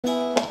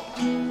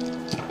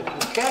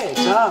Okay,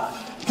 done.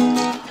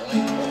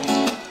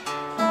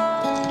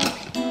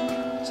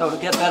 So to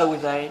get better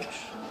with age,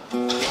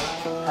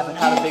 haven't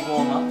had a big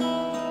warm-up.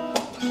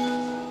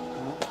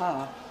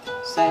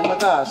 Same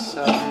with us,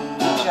 so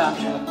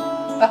junction.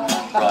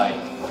 Right.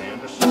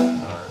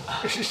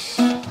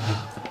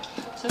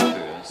 So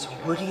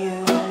would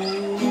you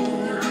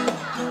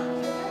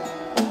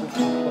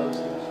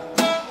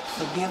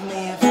forgive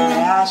me if I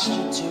asked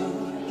you to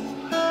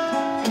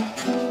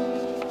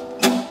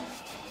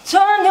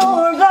turn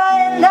your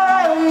blind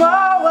eye on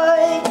my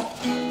way?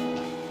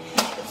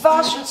 If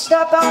I should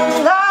step out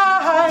of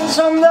line,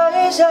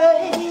 somebody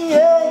say,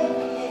 yeah.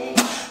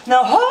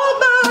 Now hold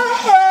my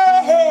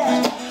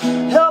hand,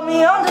 help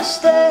me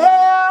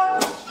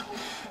understand.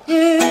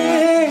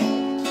 Yeah.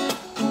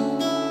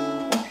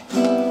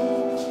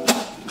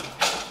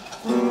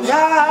 And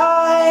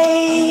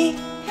I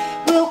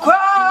will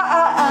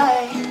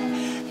cry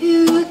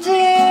you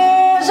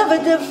tears of a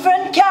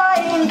different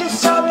kind,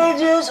 'cause I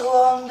just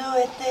won't do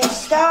it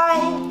this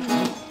time.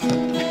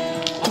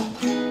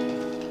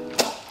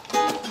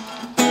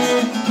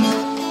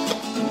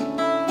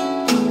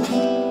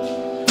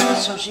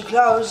 So she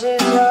closes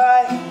her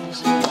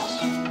eyes,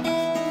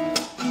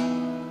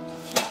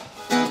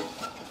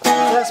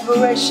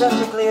 desperation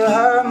to clear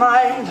her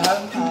mind,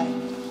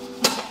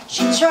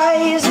 She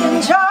tries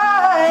and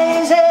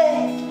tries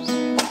it,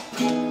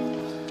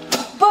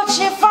 but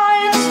she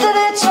finds that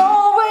it's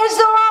always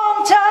the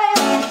wrong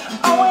time,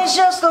 always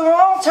just the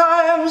wrong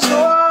time. So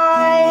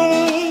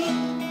I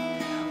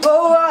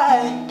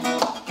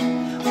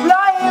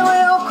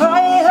will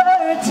cry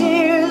her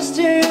tears,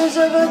 tears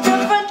of a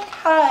different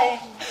kind.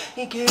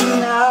 Again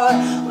now,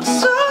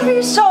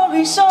 sorry,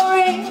 sorry,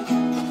 sorry,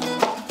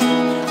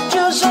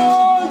 just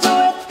won't do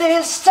it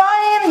this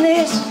time,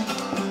 this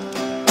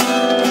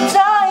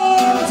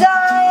time,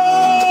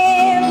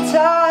 time,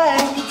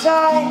 time,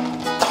 time,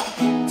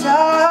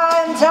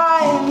 time,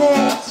 time,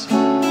 this.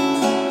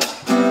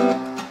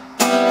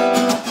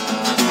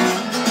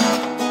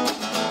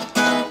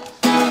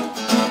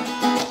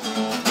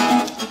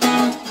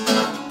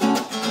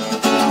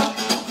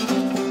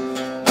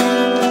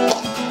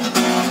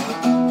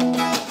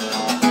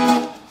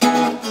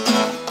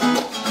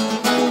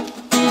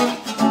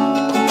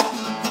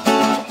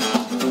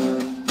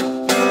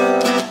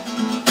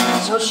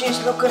 So she's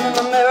looking in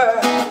the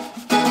mirror,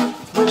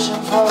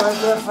 wishing for a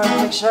different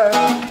picture,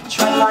 trying to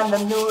find a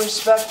new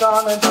respect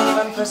on a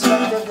different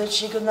perspective that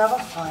she could never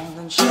find.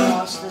 And she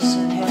wants to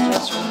sit here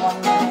just for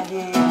 1 minute,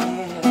 yeah.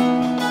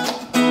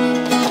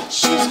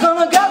 She's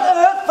gonna gather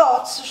her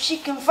thoughts so she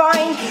can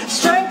find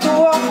strength to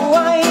walk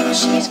away.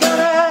 She's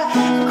gonna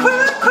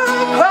cry,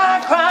 cry, cry,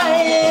 cry,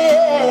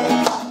 yeah.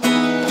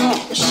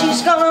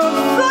 She's gonna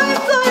fly,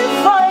 fly,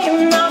 fly,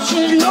 and now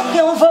she's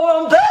looking for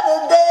a better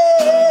day,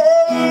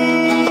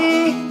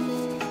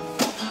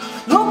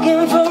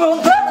 looking for a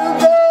better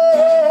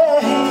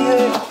day.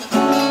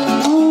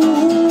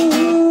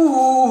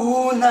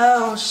 Ooh,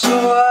 now so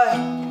I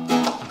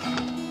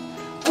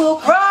will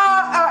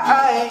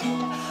cry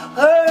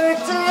her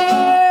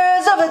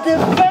tears of a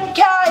different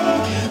kind.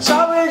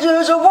 Sorry,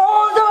 just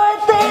won't do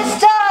it this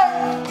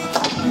time.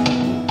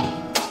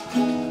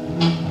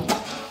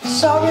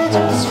 Sorry,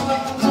 just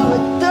won't do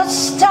it this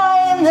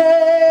time.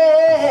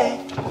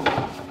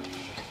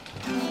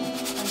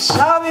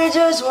 Sorry,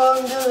 just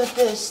won't do it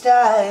this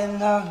time.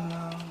 No,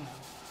 no.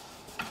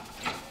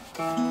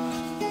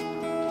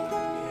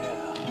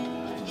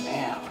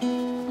 Yeah.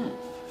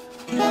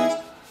 Damn.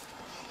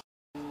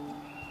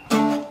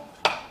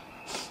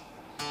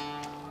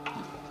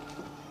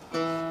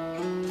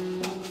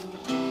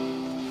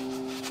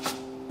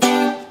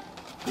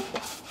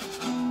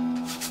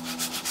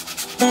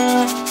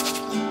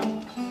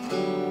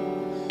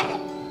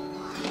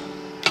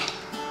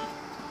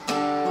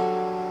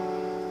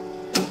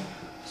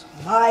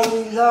 My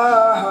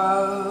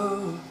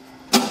love,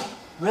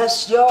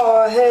 rest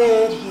your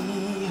head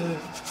here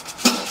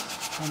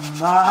on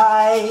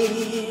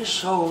my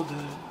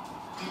shoulder.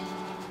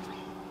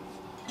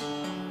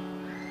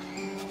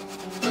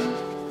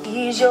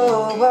 Ease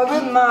your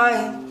worried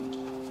mind.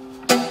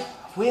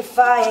 We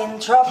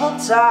find troubled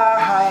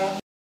time,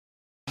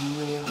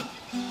 we'll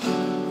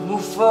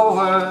move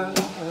forward.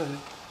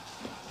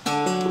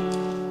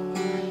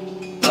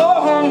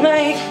 Don't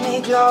make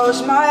me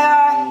close my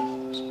eyes.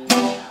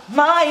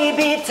 Might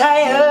be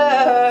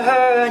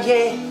tired,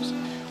 yes,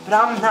 but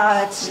I'm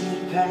not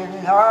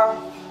sleeping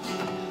long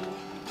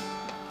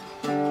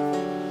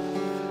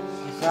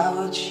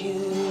without you.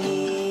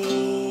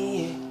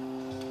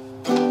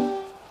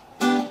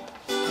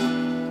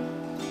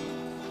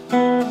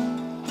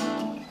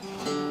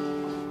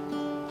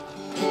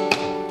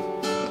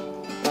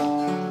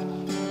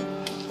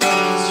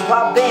 So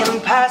I've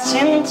been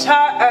passing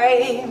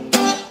time,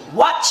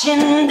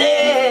 watching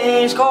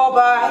days go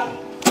by,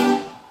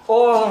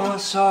 oh,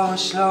 so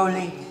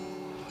slowly.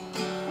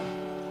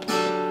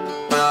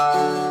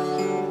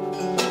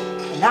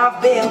 And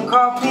I've been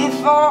caught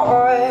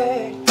before,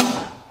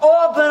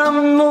 oh, but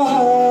I'm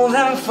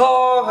moving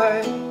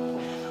forward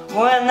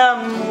when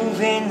I'm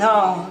moving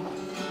on.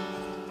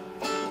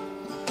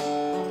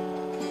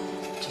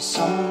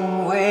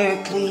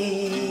 somewhere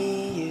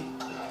clear.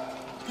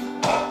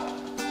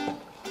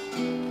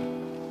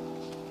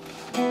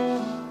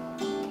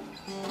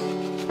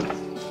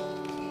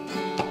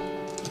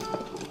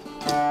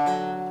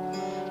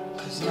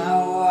 'Cause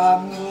now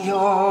I'm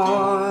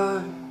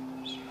yours.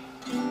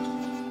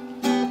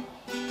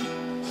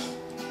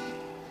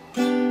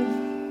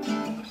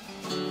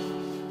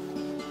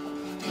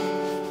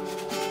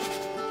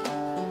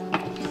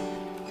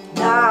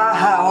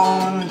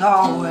 Now and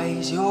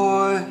always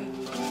yours.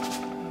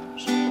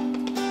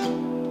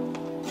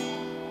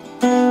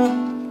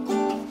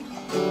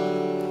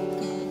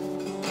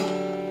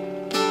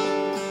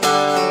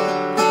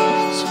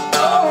 So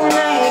don't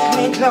make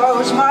me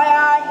close my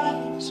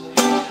eyes.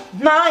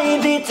 Might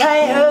be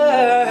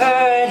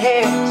tired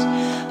heads,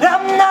 but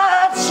I'm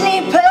not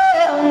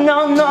sleeping, no,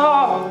 no.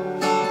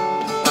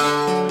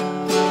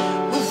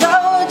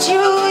 Without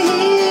you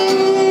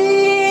here,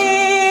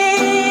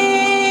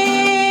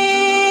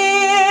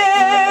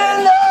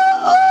 no,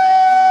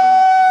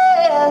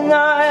 no,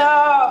 no.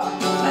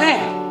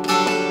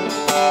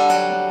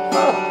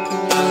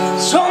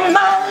 So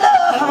my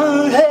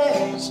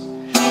lovers,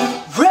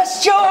 rest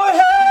your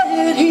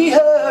head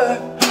here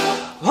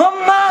on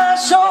my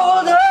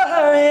shoulder.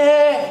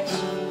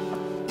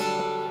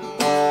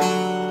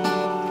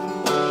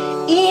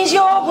 Ease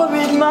your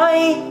worried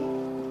mind.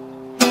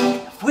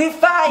 If we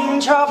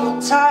find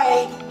troubled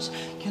times,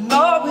 you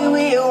know we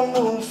will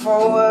move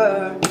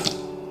forward.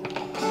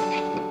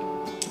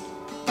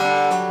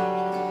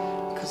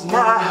 'Cause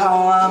now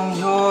I'm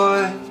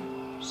yours.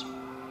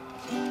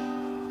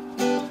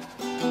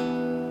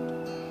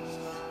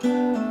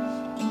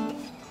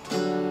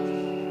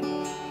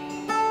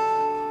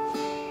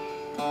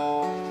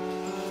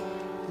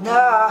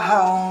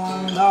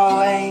 Now and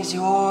always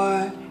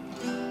yours.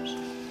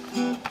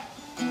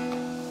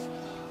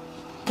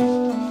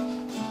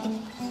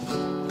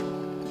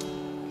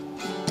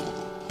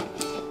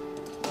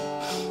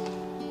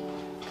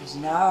 'Cause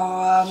now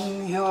I'm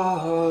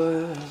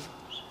yours.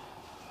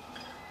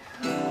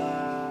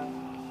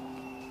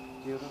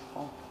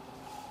 Beautiful.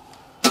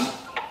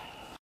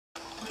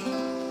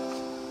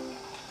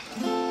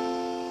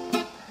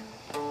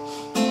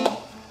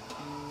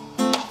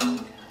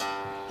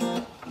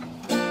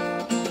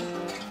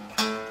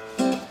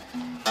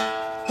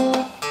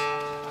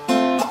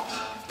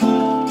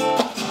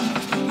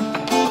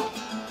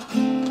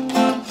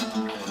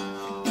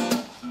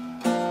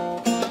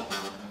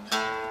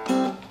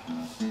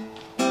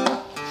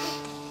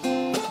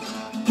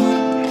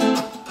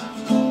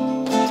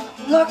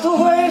 Like the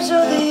waves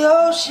of the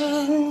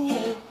ocean,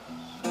 yeah.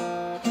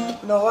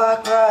 No, I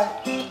crash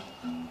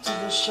to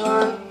the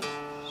shore.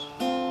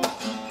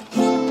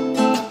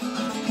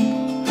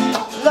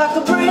 Like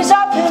the breeze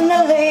up in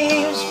the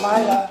leaves, my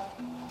love.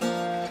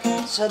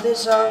 So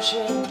this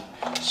ocean,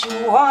 she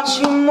wants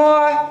you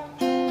more.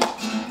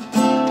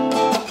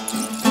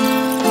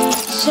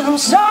 So I'm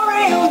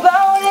sorry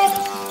about it.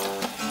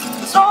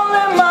 It's all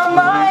in my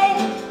mind,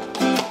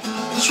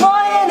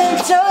 trying to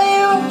tell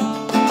you.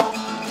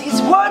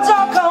 These words I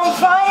can't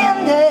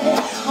find it.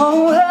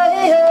 Oh, hey,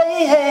 hey,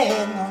 hey,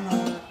 no, no.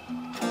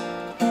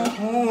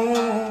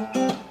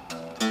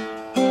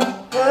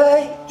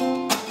 Hey.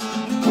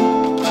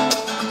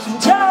 So I'm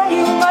telling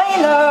you my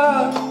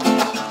love,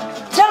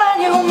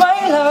 telling you my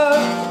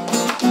love,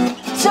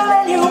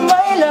 telling you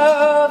my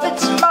love,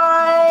 it's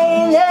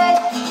mine. Hey.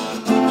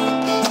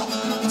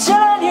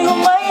 Telling you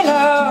my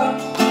love,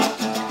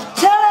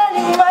 telling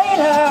you my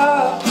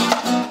love,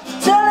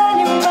 telling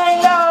you my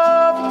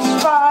love, it's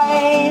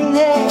fine.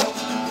 Hey.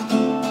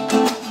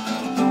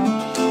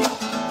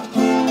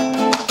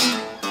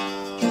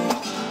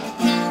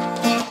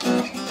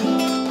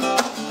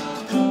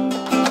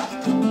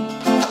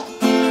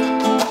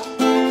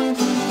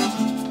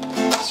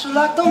 So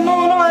like the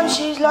moon when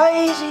she's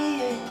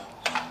lazy,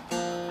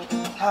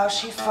 how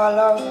she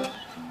follows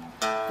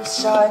the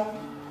sun.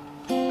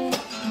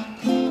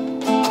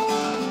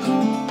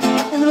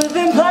 And we've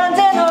been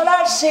planting all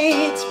our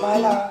seeds, my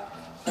love.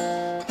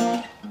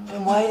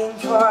 Been waiting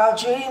for our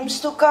dreams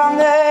to come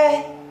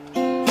there.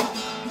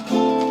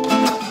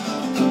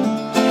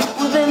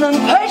 We've been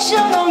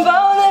impatient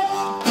about it,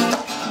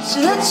 so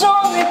it's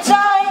only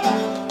time.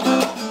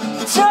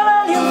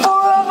 Telling you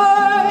forever,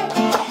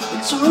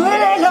 it's a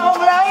really long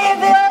life,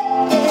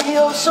 yeah.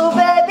 Oh, so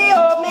baby,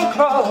 hold me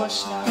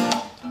close now.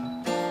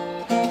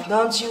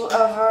 Don't you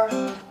ever,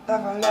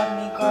 ever let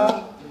me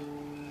go.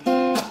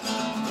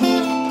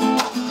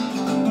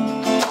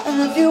 And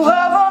if you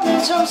ever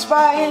need some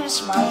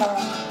spice, my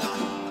love,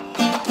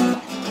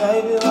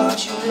 baby,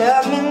 won't you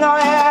let me know,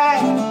 yeah.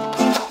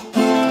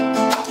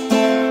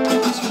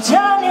 So I'm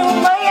telling you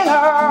my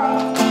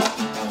love,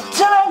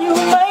 telling you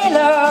my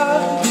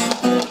love,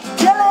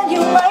 telling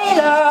you my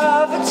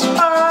love, it's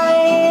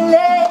mine,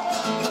 yeah.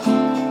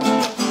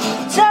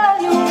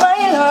 Telling you my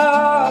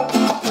love,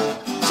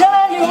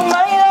 telling you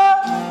my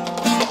love,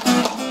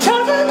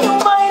 telling you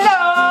my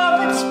love,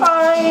 it's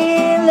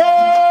mine,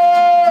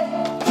 yeah.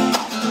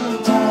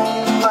 Telling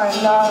you my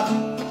love,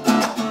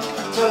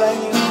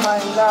 telling you my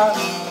love.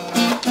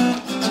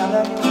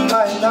 telling you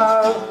my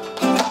love,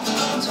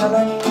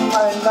 telling you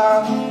my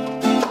love.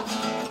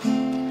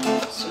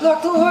 It's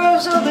like the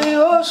waves of the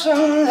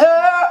ocean,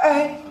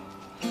 hey,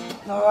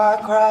 no, I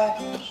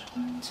crash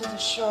to the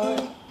shore.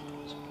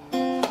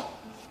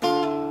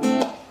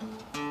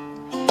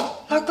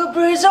 Like the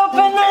breeze up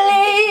in the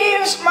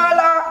leaves, my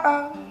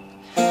love,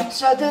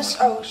 said this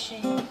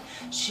ocean,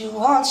 she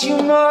wants you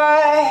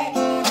more.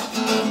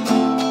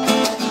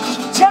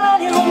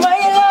 Telling you my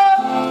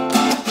love,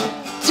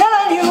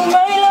 telling you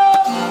my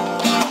love,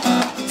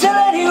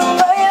 telling you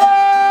my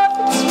love,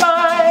 it's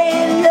my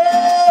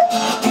love.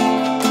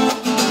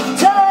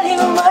 Telling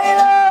you my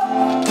love,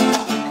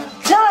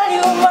 telling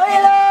you my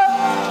love,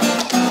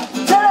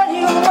 telling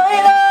you my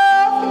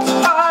love, it's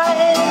my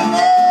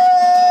love.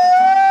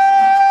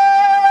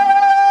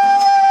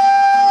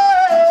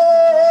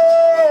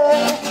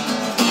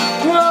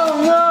 No,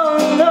 no,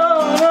 no,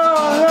 no,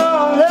 no,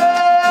 no.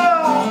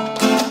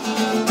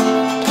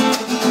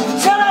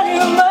 Telling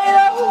you my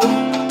love,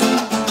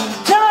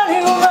 telling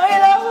you my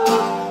love,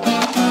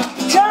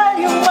 telling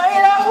you my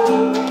love,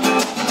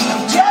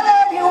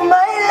 telling you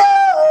my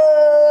love.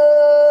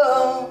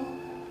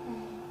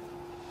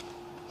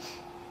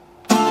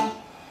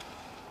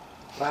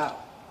 Wow.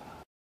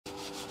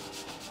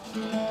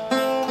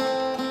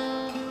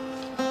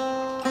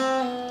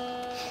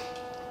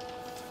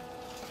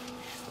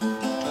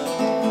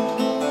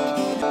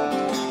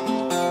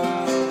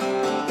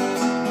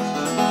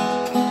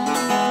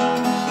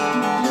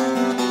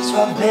 So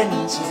I've been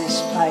to this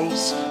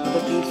place where the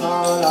people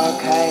are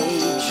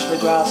caged, the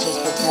grass is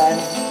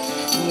pretend,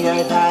 and the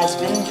earth has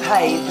been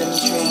paved and the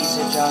trees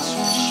are just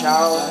for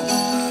show.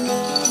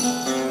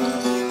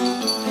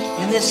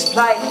 In this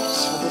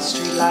place where the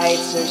street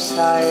lights are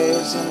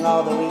stars and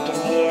all that we can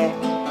hear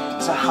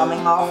is a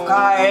humming of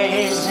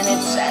cars, and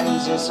it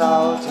sends us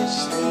all to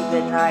sleep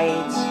at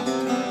night.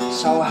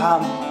 So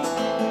hum,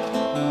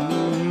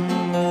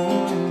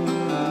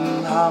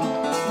 hum,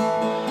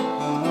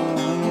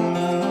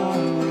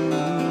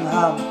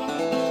 hum.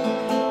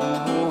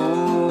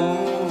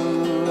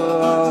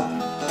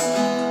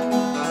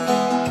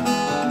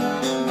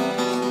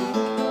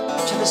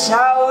 To the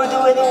south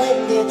where the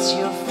wind hits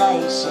your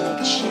face and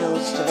it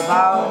chills to the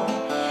bone,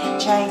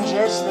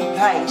 changes the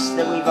pace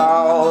that we've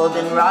all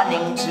been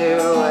running to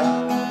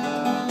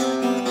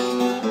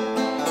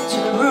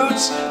the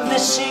roots of the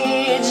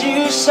seeds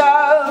you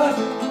sowed,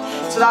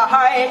 to the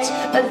height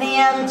of the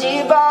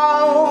empty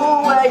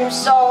bowl where your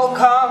soul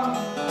comes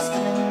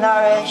and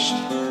nourished.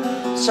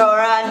 So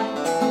run,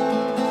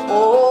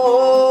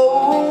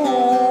 oh,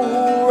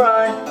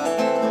 run,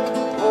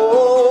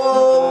 oh,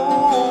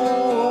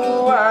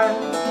 run,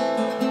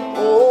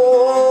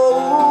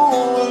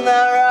 oh,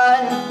 now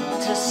run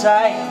to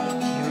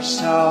save your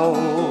soul.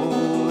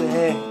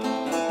 Yeah.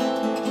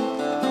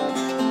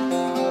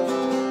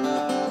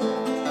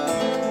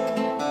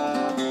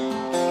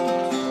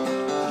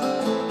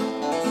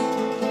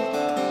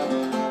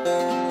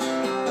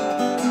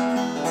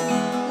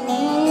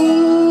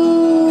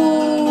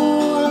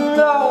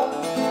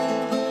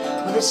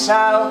 The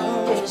sound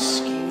is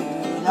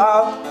skewed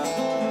up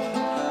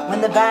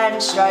when the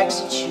band strikes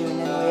a tune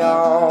and we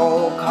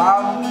all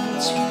come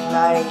to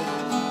play,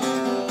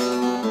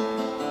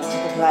 to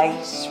the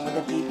place where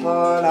the people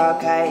are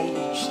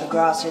caged, the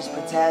grass is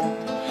pretend,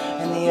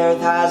 and the earth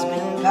has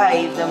been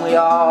paved, and we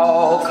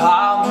all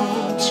come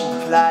to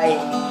play.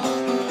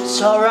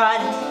 So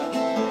run,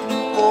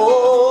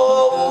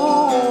 oh,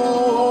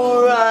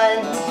 run,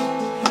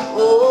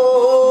 oh,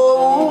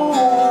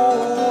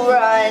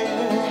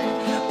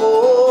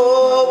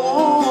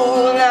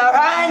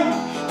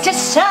 to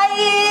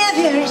save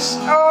your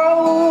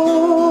soul.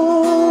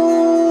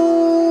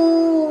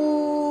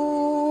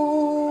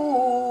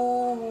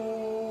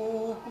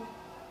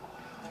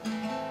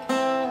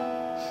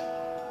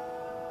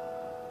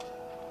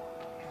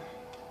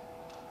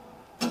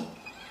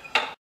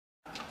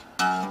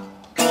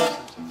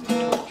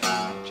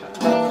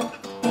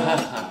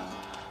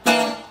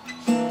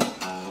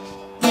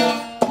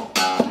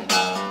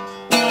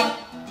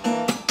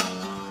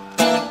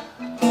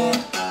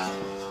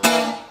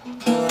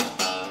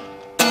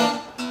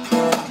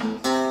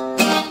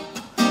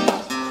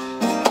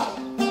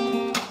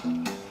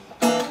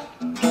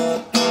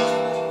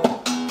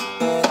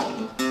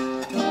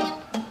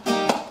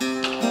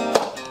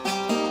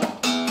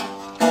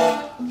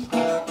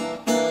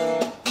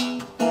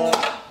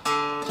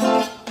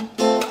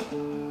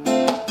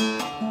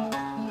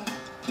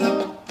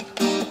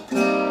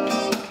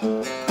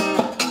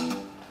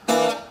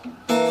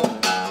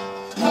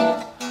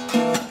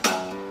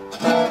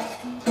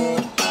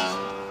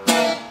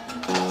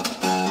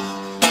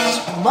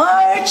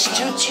 March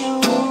to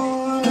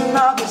tune,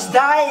 I was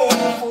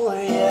dying for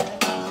you.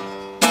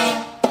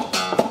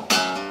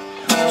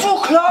 Too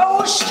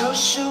close too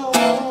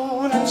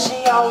soon, and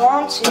see I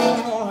wanted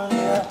more of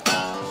you.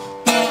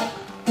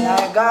 And I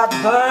got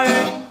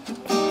burned,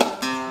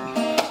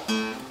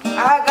 I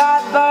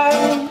got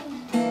burned,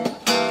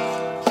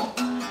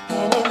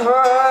 and it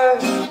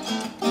hurt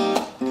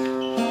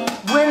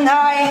when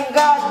I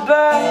got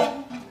burned.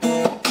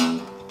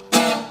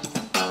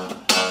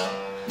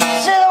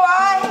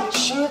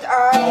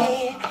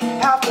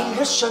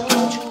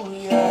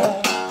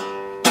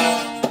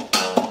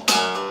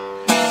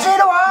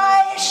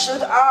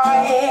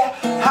 I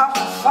have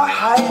to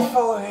fight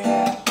for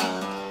you?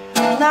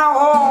 Now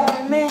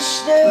hold me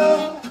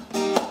still,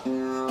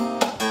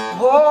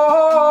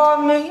 hold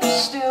me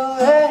still,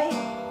 hey.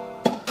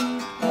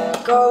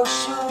 Let go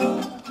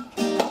soon,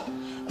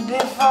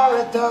 before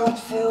it don't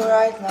feel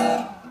right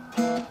now.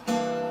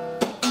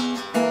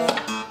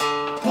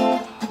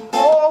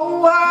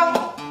 Oh, I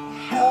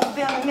have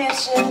been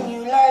missing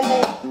you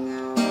lately,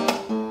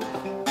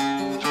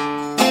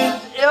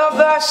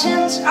 ever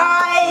since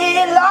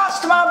I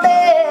lost my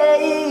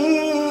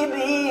baby,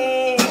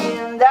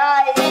 and I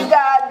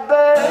got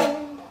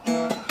burned.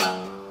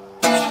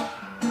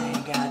 I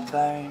got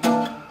burned.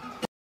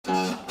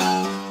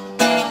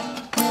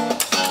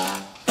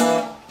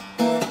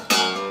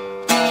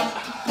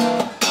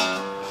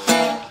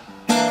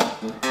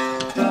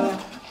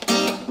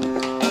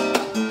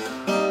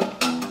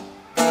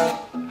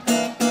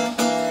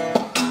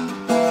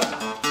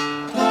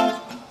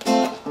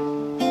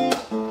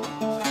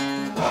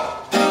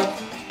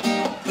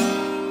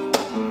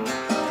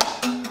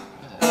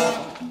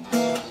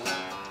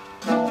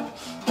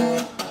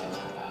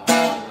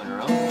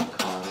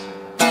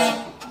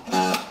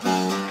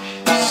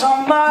 So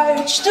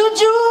much to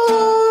do,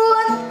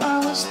 and I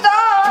was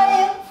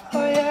dying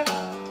for you.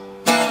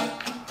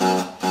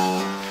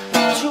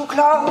 Too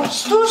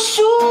close, too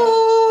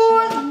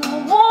soon, I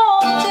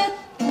wanted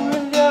more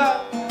of you.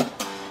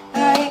 I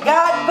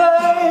got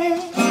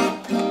burned,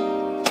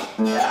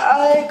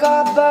 I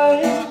got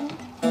burned,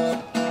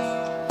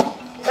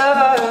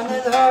 and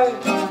it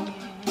hurt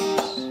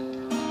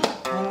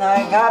when I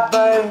got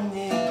burned.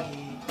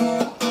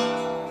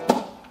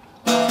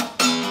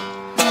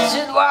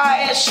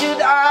 Why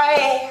should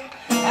I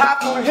have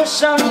to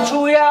listen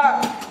to you?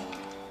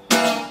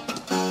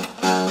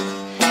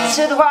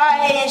 Said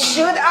why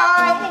should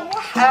I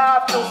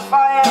have to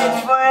fight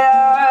for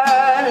you?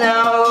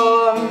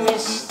 Now me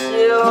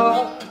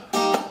still,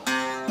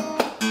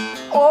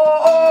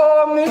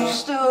 oh me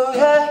still,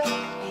 yeah.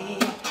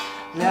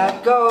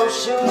 Let go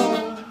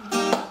soon,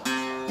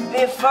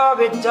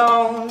 before it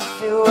don't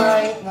feel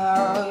right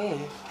now, yeah.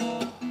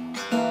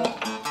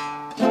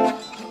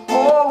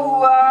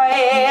 Oh, I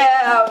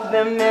have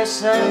been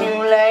missing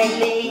you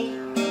lately,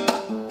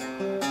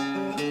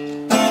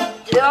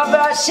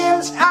 ever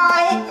since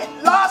I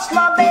lost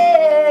my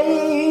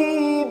baby.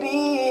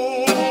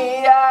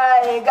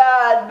 I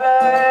got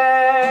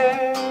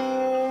burned,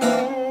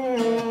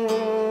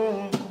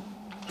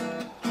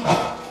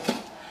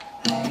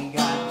 I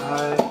got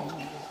burned,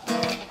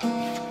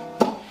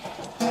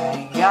 I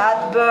got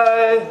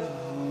burned.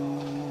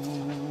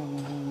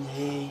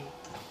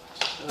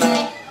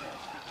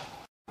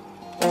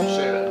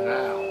 Say that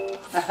now.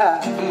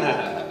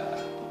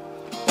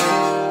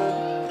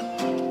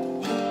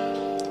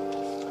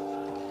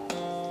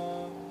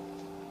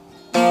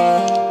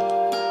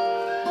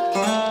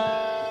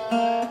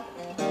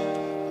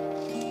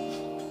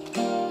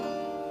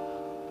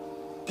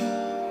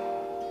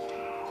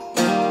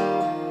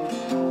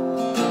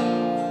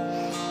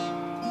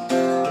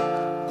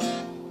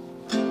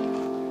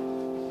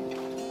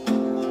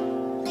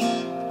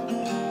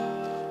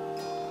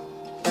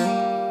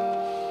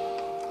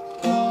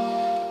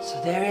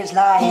 There is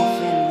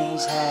life in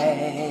these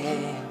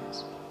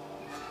hands.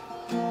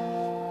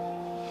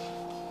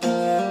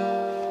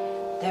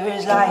 There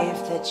is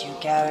life that you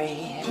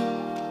carry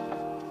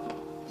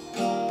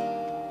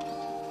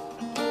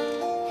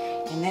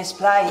in this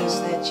place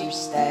that you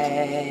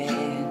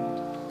stand.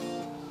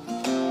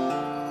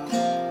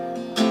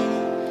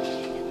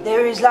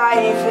 There is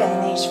life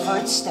in these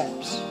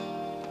footsteps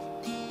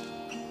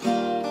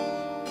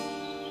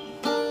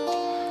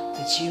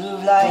that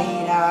you've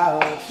laid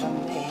out for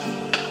me.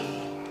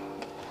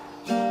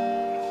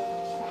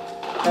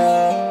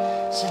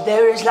 So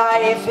there is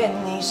life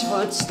in these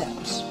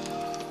footsteps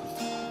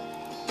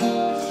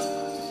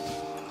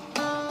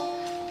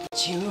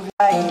that you've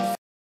laid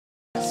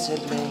for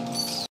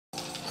siblings.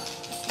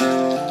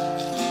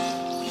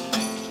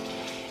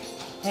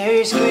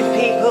 There's good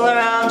people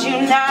around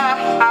you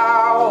now,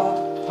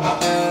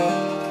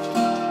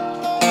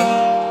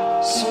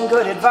 some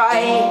good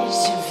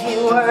advice if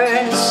you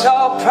weren't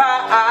so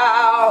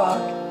proud.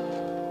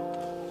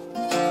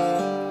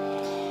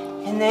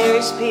 And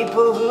there's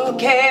people who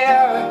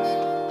care,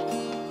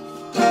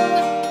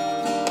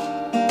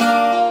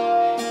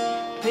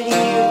 but you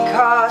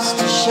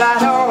cast a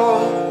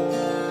shadow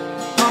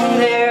on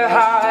their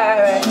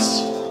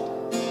hearts.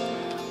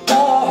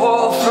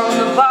 Oh, from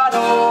the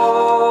bottom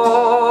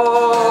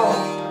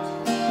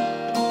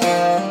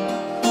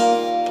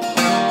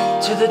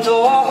to the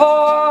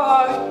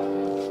door,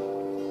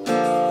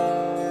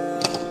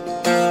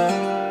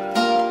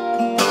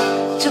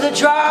 to the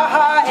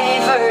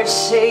driver's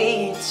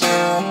seat.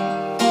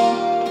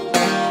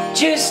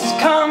 Just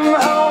come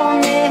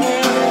home in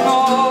the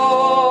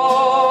morning,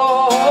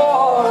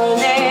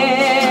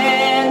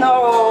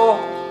 oh,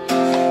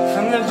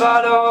 from the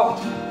bottom,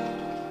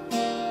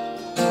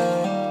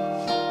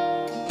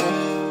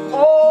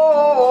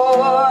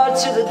 oh,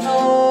 to the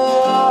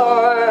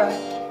door.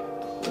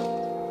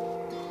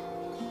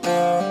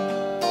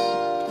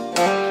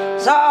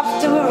 'Cause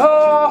after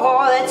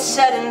all it's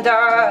said and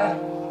done,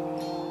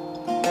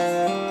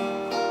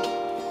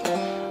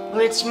 well,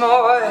 it's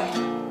more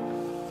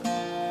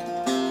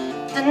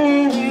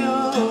than you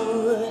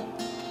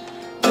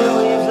that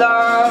we've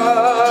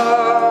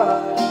lost.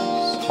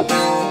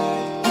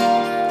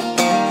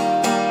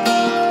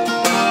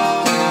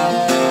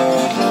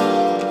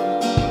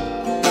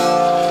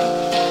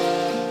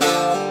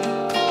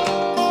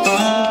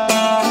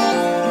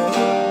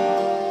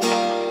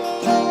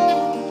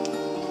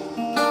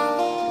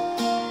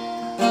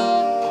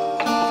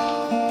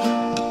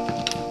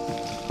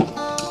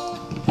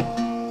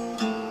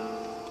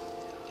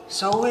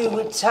 So we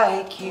would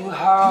take you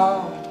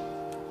home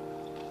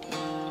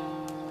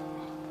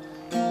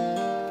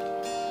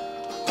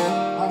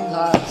one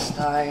last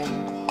time.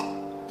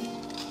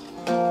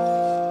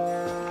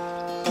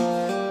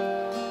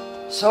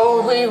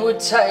 So we would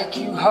take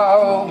you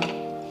home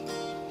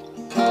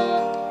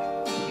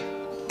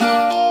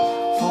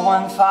for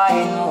one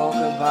final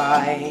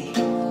goodbye.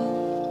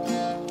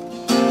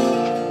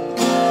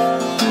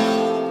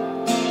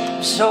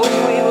 So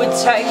we would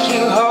take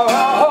you home,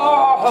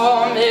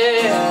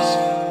 yes,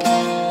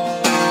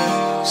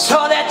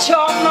 so that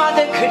your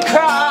mother could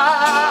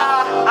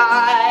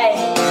cry,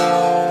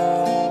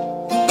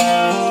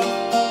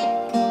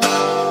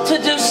 to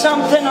do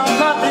something a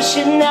mother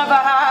should never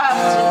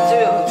have to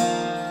do,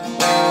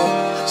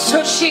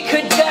 so she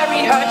could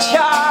bury her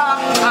child.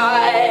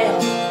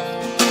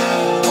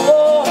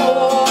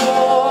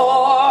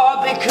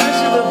 Oh,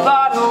 because of the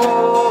bottle.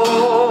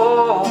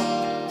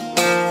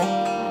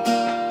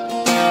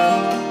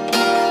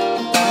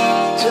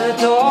 To the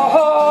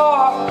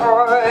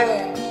door,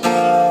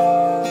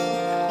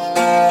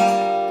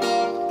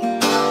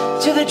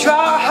 to the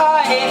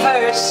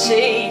driver's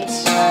seat.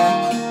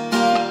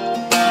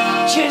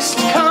 Just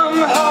come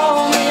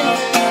home in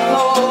the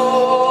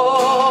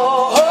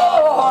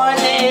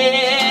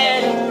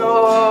morning,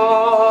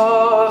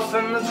 oh,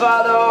 from the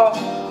bottle.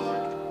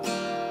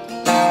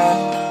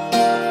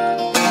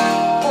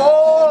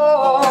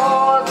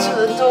 Oh, to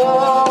the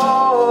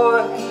door,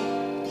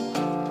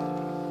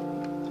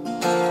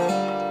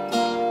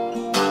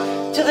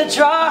 to the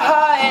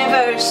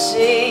driver's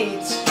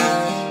seat.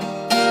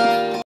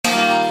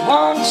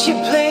 Won't you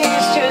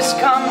please just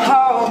come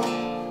home?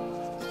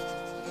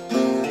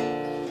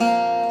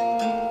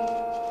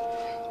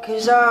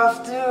 'Cause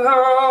after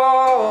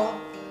all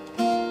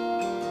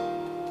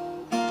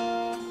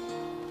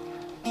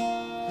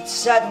it's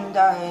said and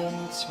done,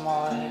 it's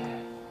more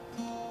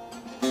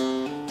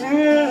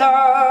than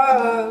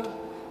love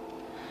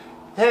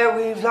that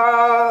we've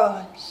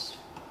lost.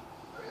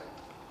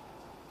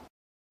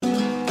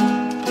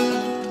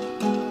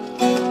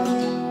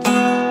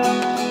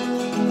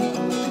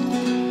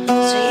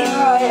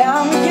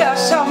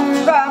 Yes,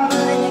 I'm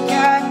rambling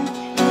again.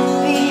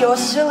 Be your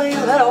silly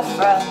little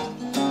friend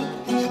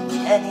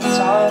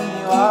anytime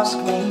you ask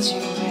me to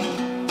be.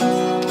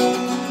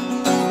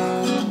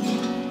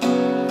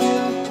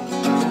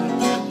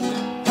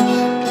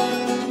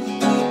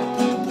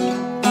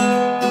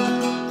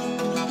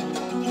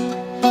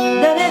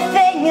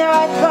 Anything I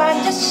plan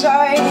to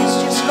say is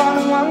just gone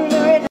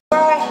wandering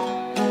away.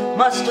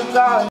 Must have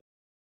gone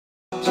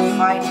to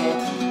find it.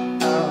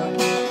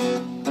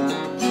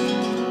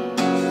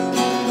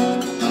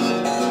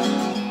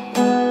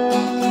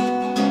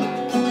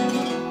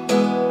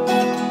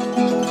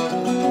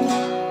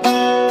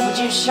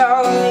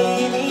 Show me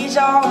these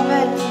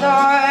open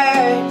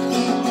doors.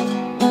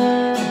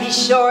 Be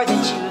sure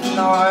that you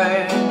ignore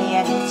me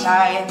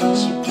anytime that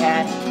you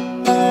can.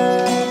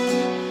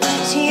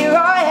 'Cause here I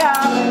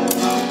am,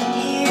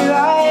 here I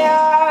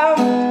am.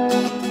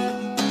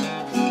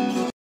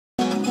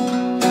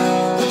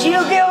 Would you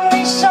give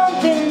me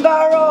something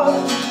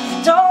borrowed?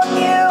 Don't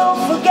you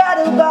forget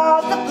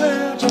about the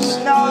blue. Just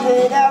know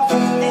that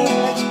everything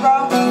that's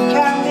broken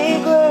can be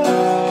glued.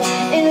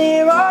 And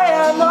here I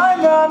am, I'm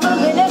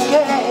rumbling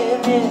again.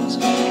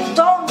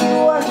 Don't you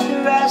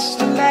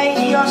underestimate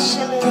your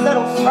silly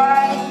little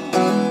friend,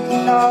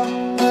 no.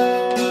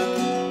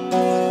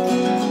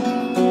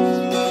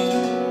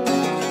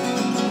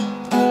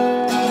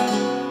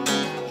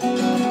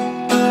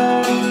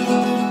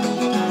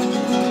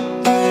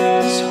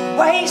 So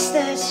waste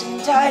this and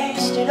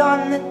taste it on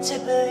the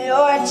tip of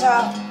your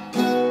tongue.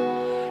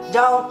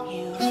 Don't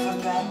you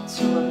forget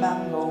to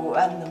remember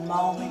when the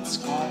moment's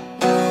gone.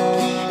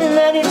 And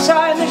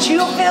anytime that you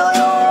feel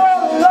you're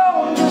all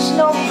alone, just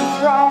know you're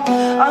wrong.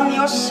 I'm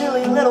your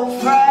silly little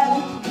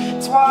friend.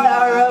 It's why I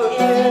wrote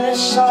you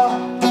this song.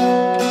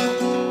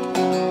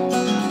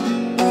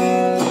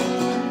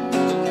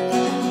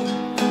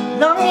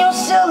 And I'm your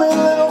silly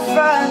little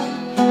friend.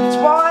 It's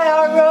why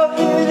I wrote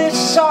you this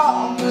song.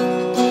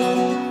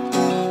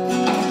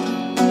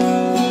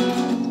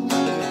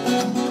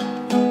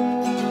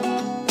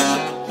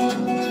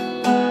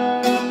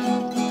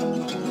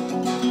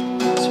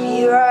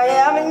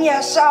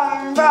 Yes,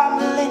 I'm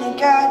rambling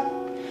again.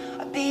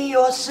 I'd be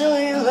your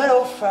silly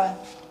little friend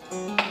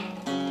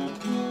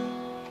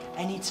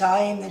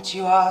anytime that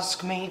you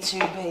ask me to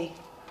be.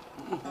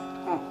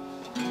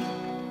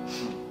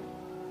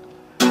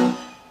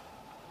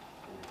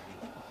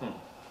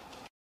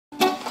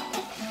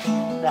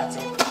 That's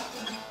it.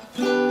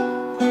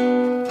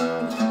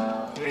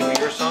 The name of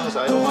your song is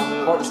Idle on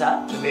the... What was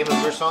that? The name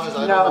of your song is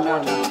Idle No,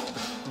 on the...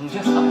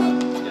 no,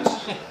 no.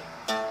 Yes.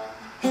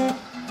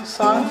 A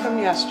song from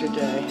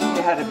yesterday.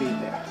 You had to be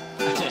there.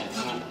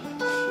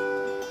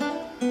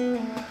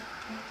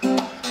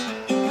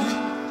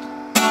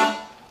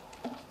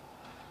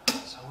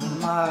 So with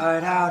my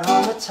heart out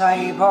on the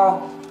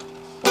table,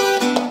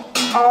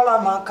 all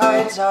of my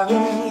cards are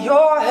in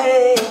your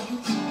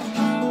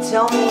hands.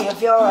 Tell me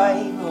if you're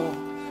able,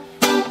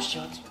 I'm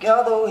sure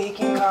together we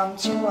can come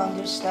to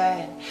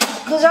understand.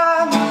 'Cause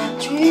I'm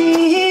dreaming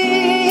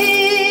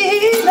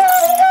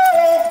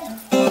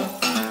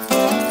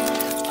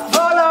of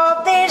all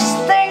of these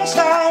things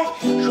that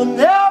should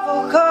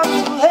never come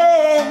to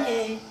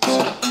end.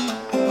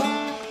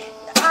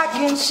 I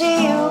can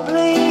see you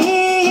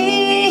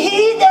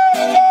bleeding,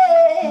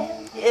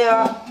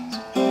 yeah,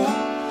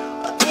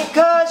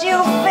 because you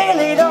feel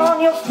it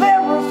on your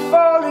very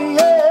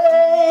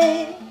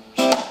foliage.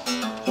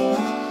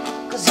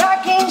 Cause I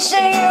can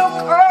see you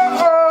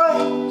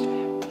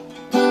crying,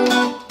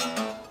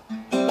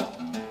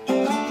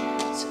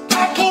 so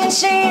I can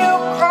see you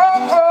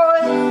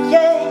crying,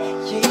 yeah,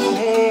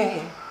 yeah.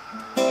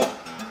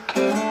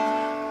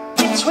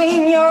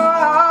 Between your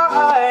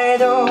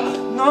eyes, oh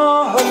no,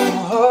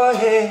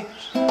 yes.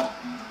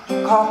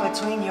 Caught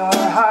between your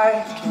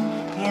heart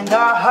and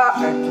the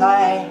hard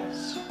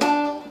place.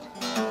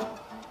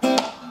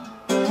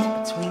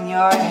 Between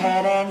your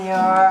head and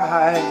your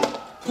heart.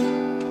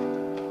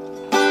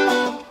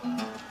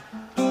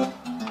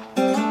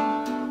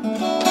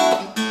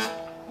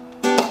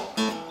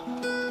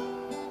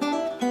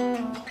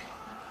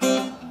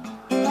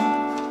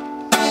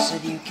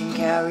 Said you can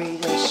carry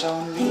this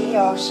only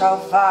oh so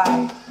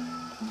far,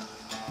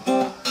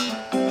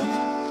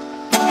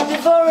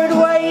 before it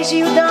weighs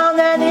you down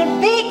and it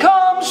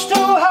becomes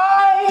too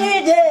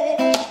hard,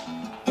 yeah.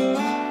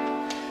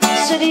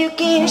 So you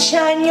can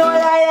shine your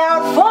light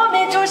out for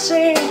me to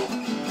see.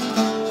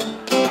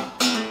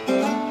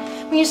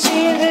 You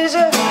see, there's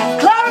a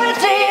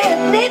clarity, it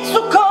needs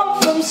to come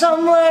from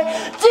somewhere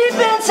deep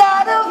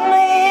inside of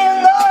me,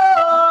 and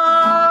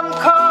I'm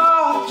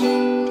caught.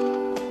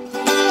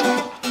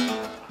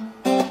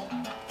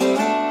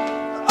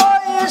 Oh,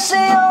 you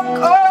see, I'm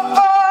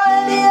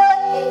caught,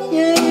 yeah,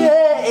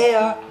 yeah,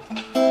 yeah.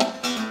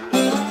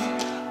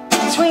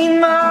 Between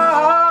my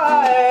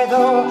heart,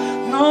 oh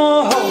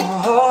no,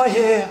 oh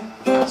yeah.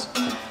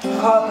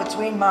 Caught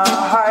between my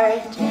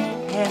heart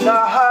and the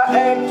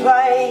hard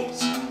place.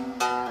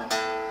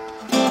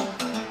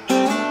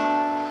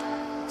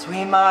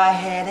 Between my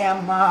head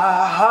and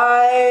my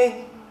heart,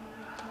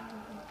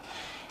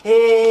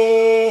 hey.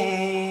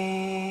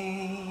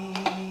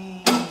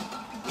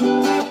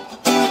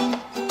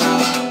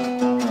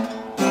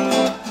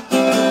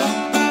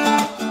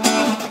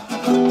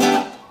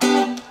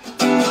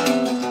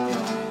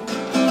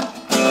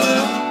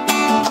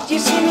 You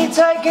see me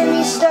taking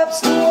these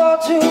steps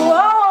towards who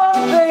I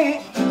wanna be.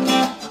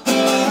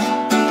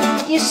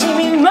 You see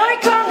me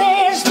making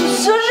these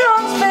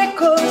decisions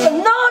because I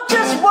know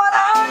just what I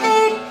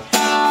need.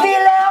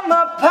 Feeling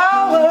my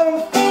power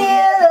and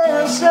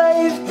feeling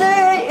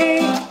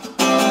safety.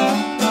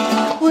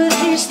 With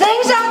these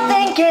things I'm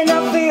thinking, I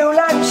feel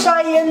like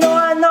saying, no,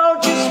 I know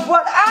just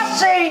what I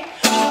see.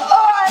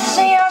 Oh, I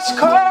see us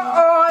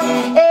caught,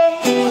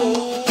 yeah.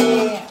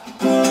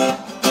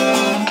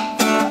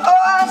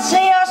 Oh, I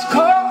see us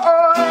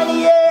caught,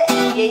 yeah,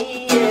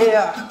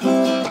 yeah.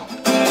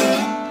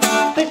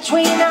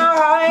 Between our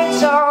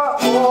hearts, oh,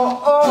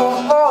 oh,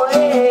 oh, oh,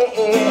 yeah,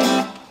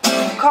 yeah.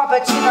 Caught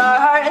between our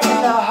heart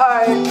and the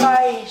hard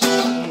place,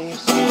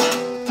 yes.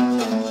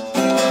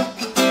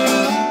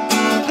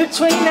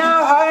 Between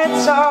our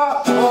hearts, oh,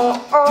 oh,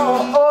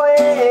 oh, oh,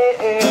 yeah,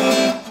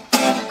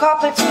 yeah. Caught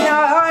between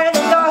our heart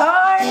and the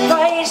hard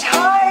place,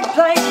 hard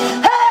place.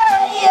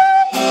 Hey,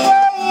 yeah,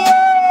 yeah,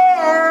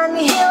 yeah. And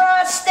here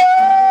I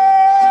stand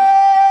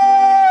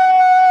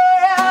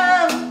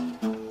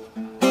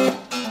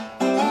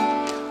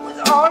with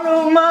all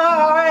of my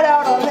heart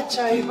out on the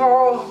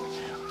table.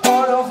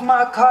 All of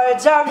my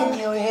cards are in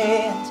your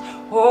hands,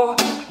 oh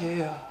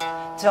yeah.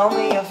 Tell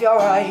me if you're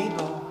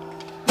able,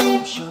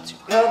 I'm sure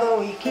together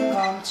we can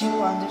come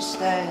to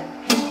understand.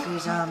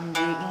 'Cause I'm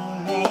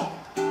dreaming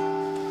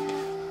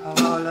of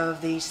all of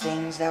these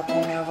things that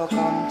will never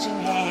come to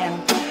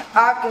hand.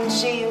 I can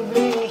see you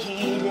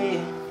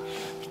bleeding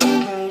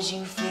because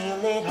you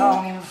feel it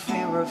on your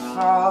favorite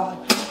fraud,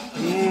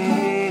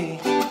 yeah.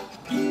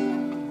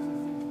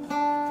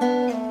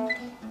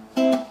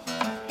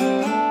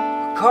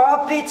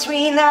 Caught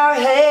between our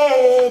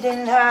head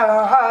and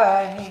our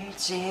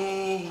hearts,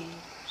 yes.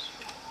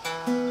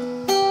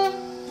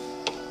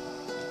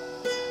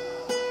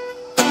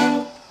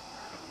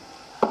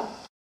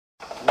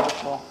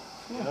 Beautiful.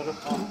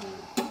 Beautiful.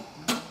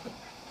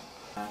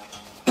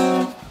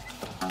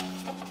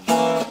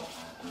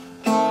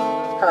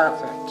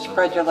 Perfect.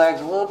 Spread your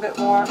legs a little bit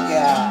more.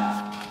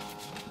 Yeah.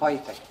 What do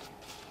you think?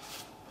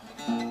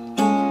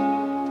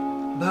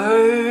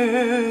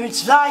 Birds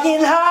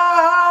flying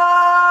high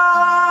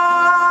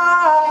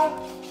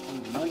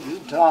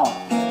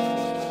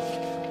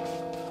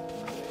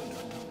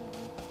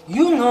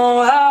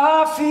know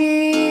how I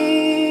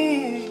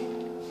feel.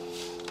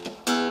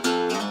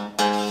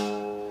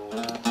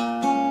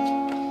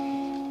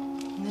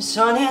 The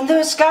sun in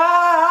the sky,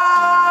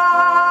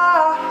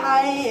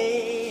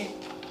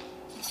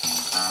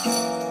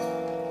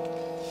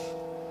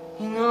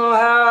 you know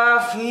how I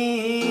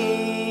feel.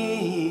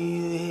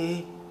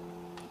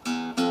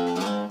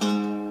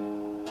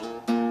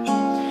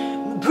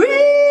 The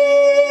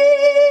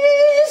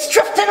breeze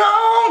drifting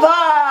on by.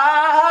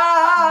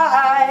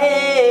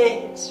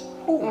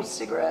 Ooh,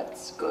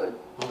 cigarettes, good.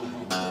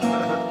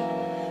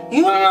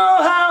 You know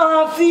how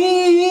I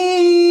feel,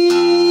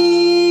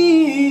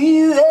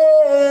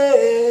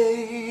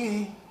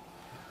 hey.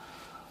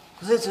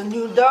 'Cause it's a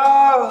new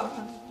dawn,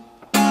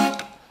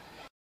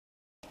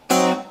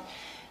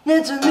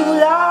 it's a new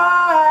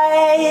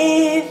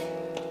life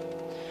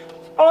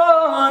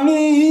for me.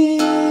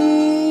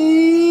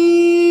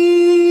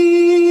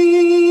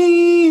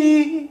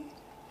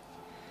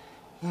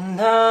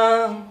 And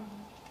I'm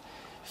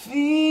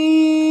feeling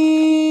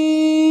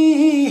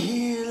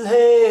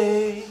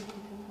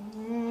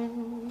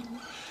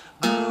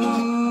good.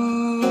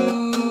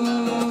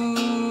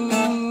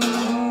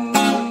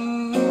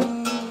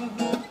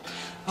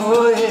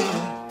 Oh yeah.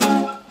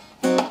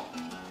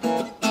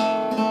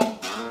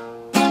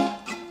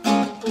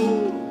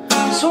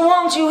 So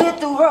won't you hit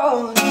the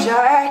road,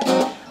 Jack?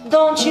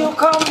 Don't you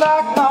come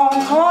back no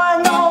more,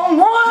 no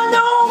more,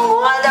 no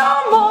more, no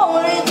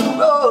more. Hit the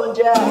road,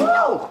 Jack.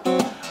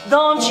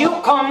 Don't you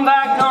come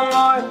back no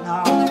more,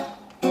 no.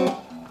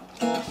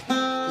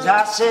 'Cause I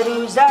said,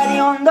 who's that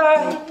yonder,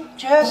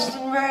 dressed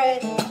in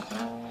red,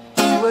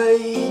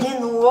 wade in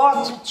the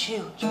water,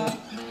 children?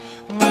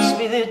 Must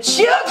be the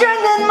children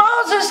that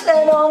Moses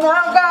led on.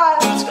 Now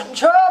God's gonna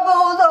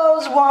trouble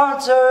those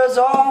waters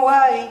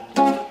away.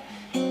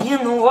 In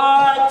the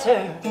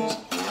waters,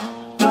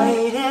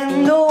 wade in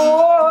the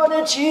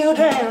water,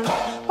 children,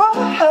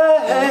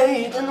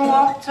 wade in the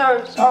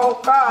waters. Oh,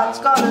 God's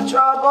gonna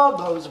trouble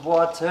those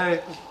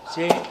waters,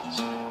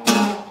 yes.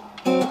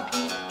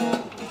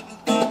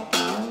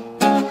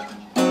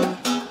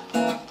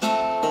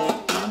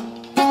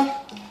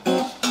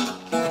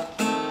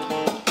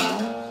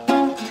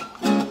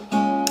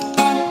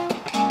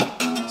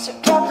 So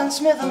Captain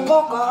Smith and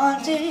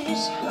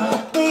Pocahontas,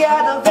 they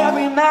had a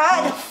very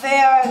mad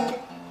affair.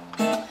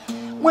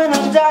 When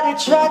her daddy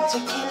tried to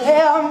kill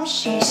him,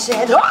 she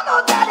said, oh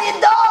no, daddy,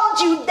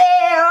 don't you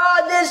dare.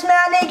 Oh, this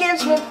man, he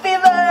gives me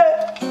fever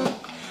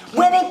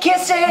when he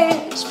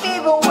kisses,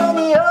 fever when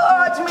he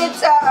holds me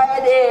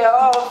tight.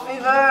 Oh,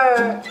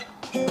 fever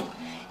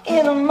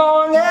in the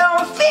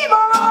morning,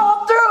 fever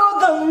all through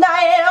the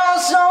night. Oh,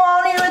 so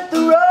on you hit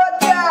the road,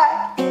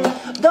 Jack.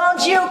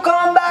 Don't you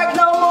come back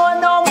no more,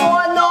 no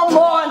more, no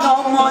more,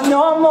 no more,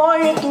 no more.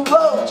 Hit the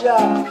road,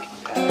 Jack.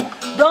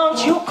 Don't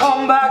you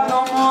come back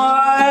no more.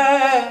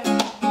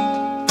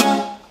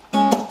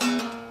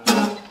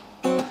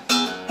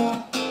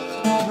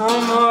 No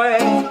more.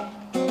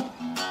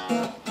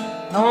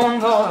 No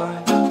more.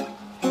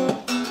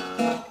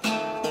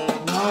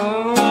 No.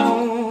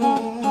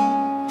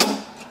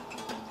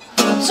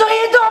 So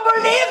you don't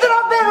believe that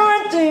I've been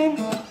renting?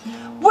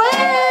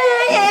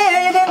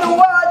 Wade in the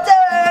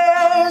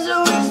waters. Who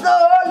is the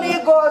Holy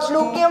Ghost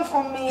looking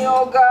for me?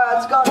 Oh,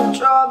 God's gonna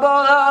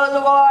trouble those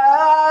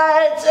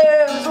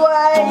waters.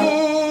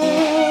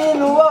 Wade in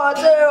the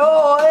water,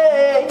 oh,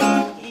 hey.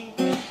 In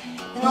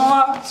the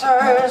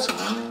waters,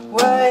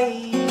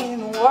 wade in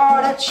the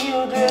water,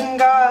 children.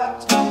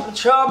 God's gonna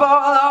trouble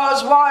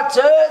those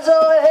waters,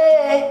 oh,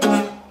 hey.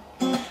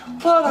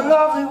 What a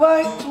lovely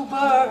way to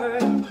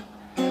burn.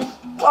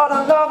 What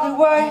a lovely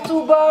way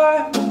to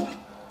burn.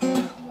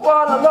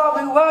 What a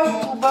lovely way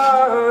to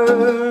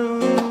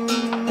burn.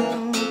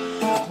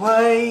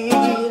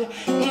 Wade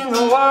in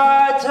the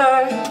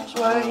waters,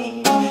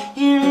 wade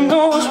in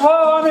those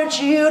water,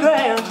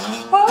 children.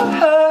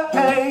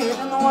 Wade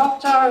in the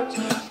waters.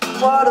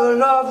 What a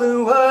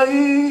lovely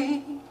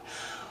way,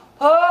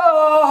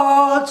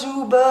 oh,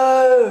 to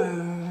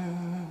burn.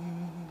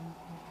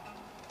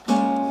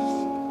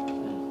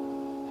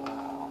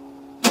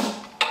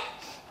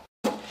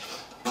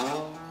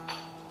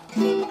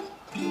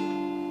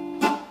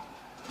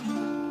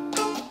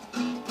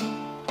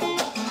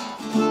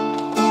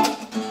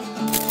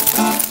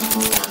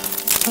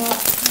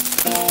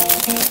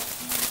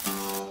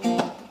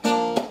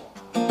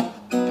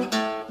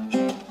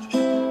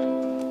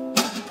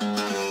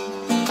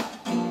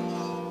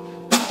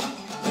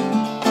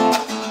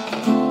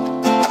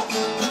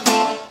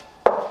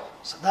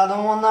 I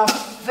don't wanna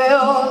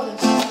feel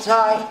this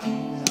tight.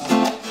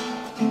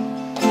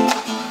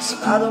 So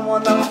I don't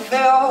wanna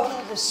feel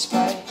this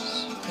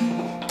space.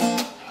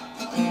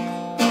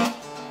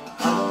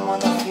 I don't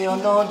wanna feel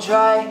no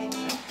drive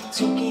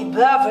to keep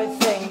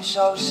everything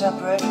so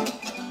separate.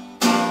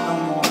 No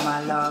more, my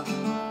love.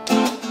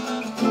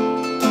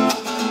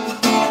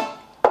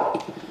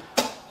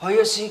 Oh,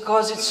 you see,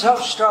 'cause it's so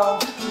strong,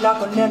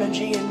 like an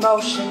energy in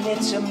motion.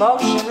 It's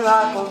emotion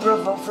like a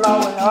river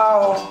flowing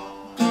home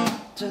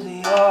to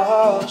the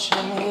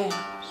ocean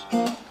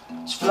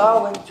is it's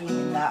flowing through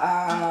me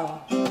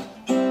now.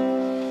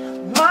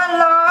 My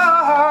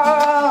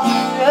love,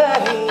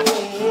 yeah.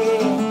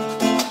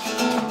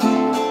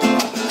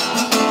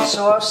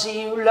 So I'll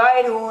see you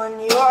later when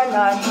you're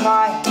not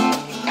mine.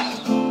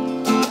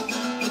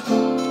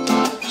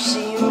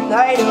 See you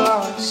later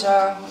on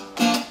some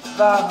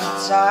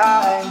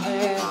Valentine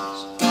is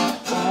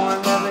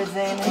when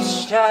everything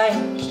has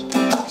changed,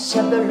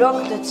 except the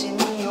look that's in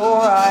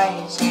your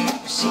eyes.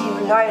 See you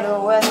later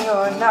when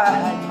you're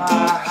not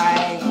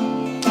mine.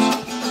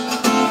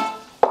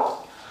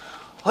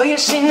 Oh, you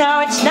see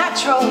now it's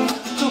natural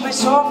to be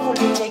so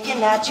fully taken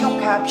that you're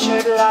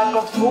captured like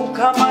a fool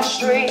come my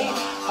street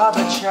of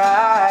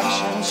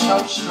attraction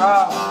so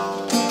strong.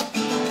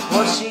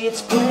 Oh, see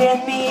it's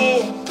pulling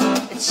me in,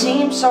 it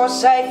seems so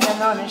safe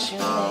and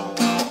unassuming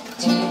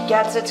till it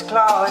gets its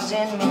claws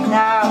in me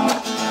now.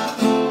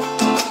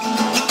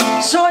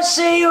 So I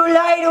see you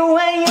later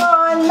when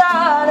you're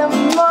not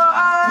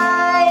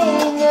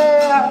mine,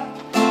 yeah.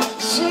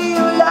 See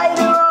you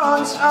later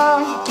on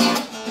some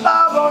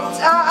borrowed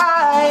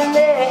time,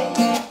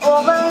 yeah.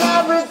 Oh, when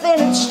everything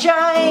has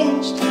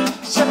changed,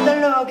 except the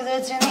look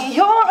that's in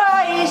your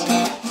eyes.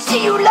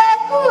 See you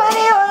later when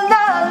you're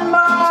not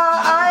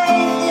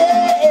mine,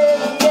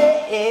 yeah,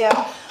 yeah,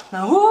 yeah.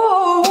 Now,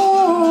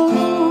 ooh,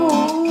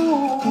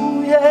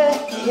 yeah,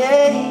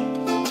 yeah.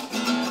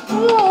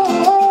 Ooh.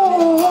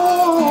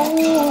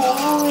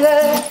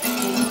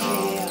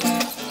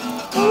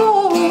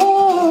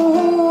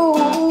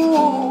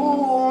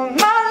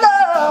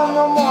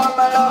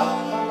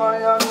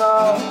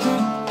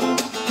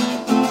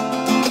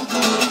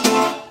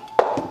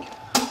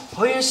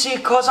 Oh, you see,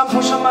 cause I'm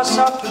pushing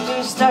myself through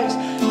these days,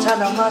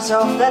 telling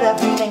myself that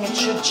everything it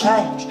should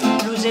change,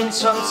 losing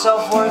some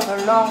self-worth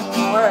along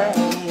the way,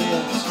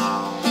 yes.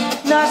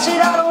 Now I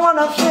said I don't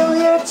wanna feel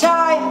your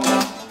time,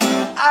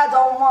 I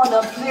don't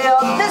wanna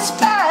feel this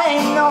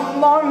pain no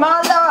more,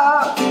 my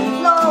love.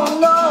 No,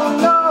 no,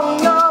 no,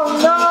 no,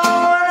 no.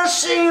 I'll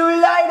see you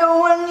later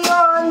when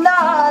you're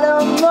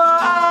not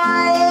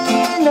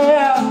mine,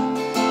 yeah.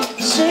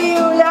 See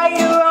you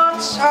later on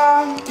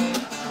some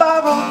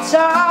borrowed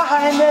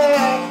time,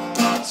 yeah.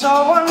 So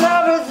when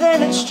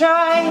everything has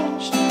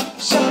changed,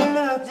 so the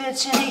look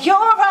that's in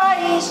your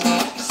eyes.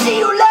 See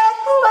you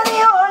later when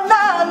you're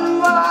not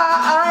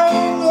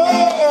mine,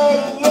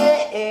 yeah,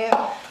 yeah, yeah.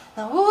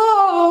 Now,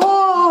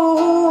 ooh,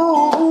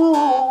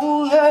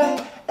 yeah,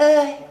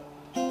 yeah.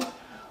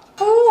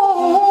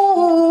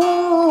 Ooh,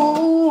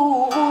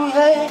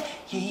 yeah,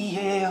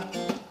 yeah.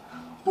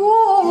 Ooh,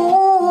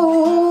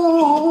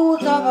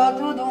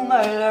 do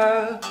my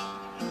love.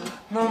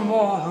 No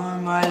more,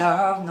 my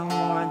love, no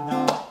more, no.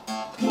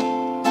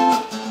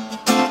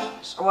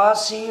 So I'll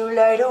see you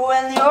later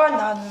when you're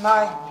not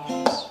mine,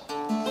 yes.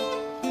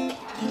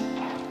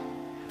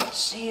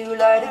 See you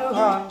later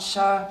on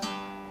some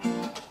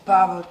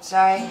borrowed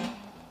time,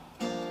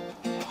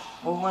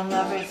 or when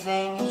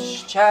everything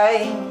has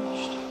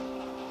changed,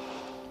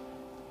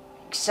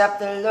 except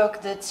the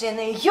look that's in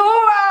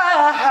your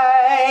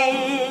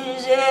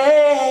eyes,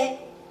 yeah.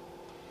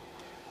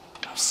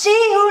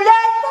 See you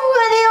later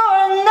when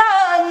you're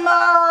not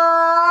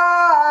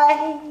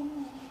mine.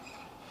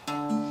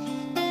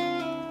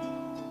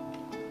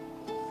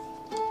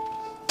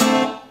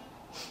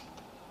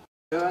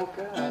 Doing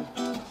good.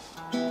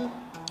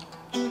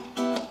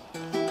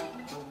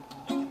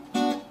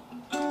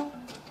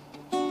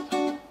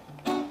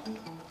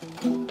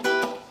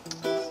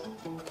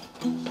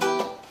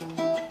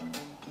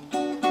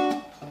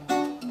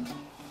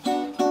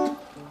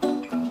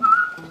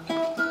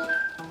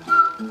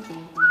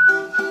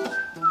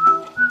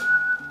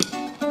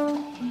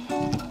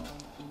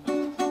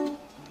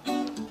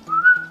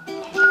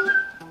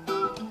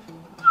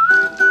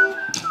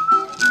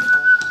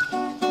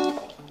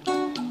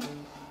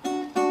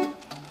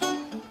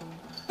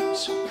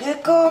 So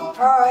pick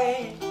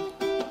apart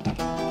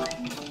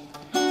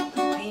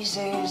the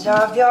pieces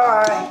of your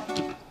heart,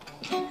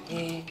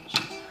 yes.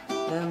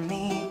 Let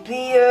me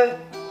be your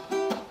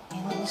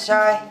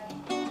inside.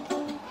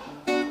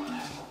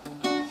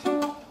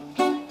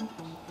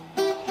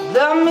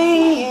 Let me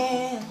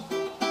in.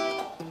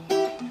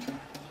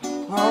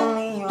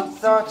 Only your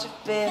thoughts have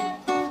been,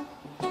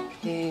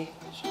 yes.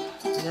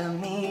 Let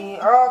me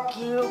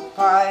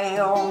occupy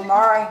your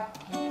mind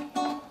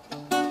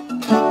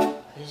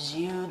as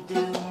you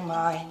do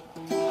mine.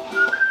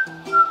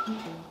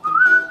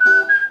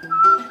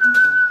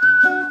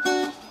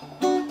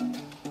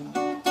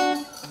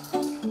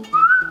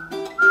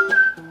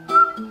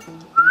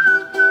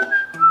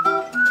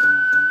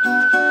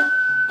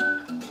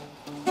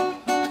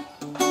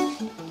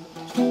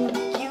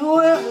 You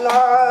have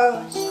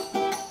lost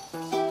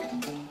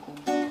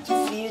to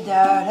fear,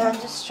 doubt and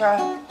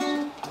distrust.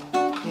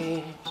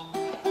 Yes,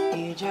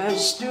 you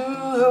just threw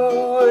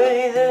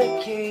away the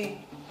key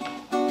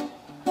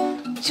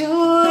to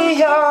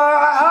your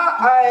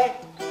heart.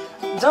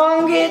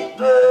 Don't get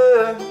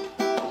burned,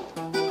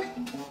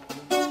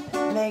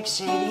 it makes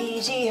it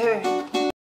easier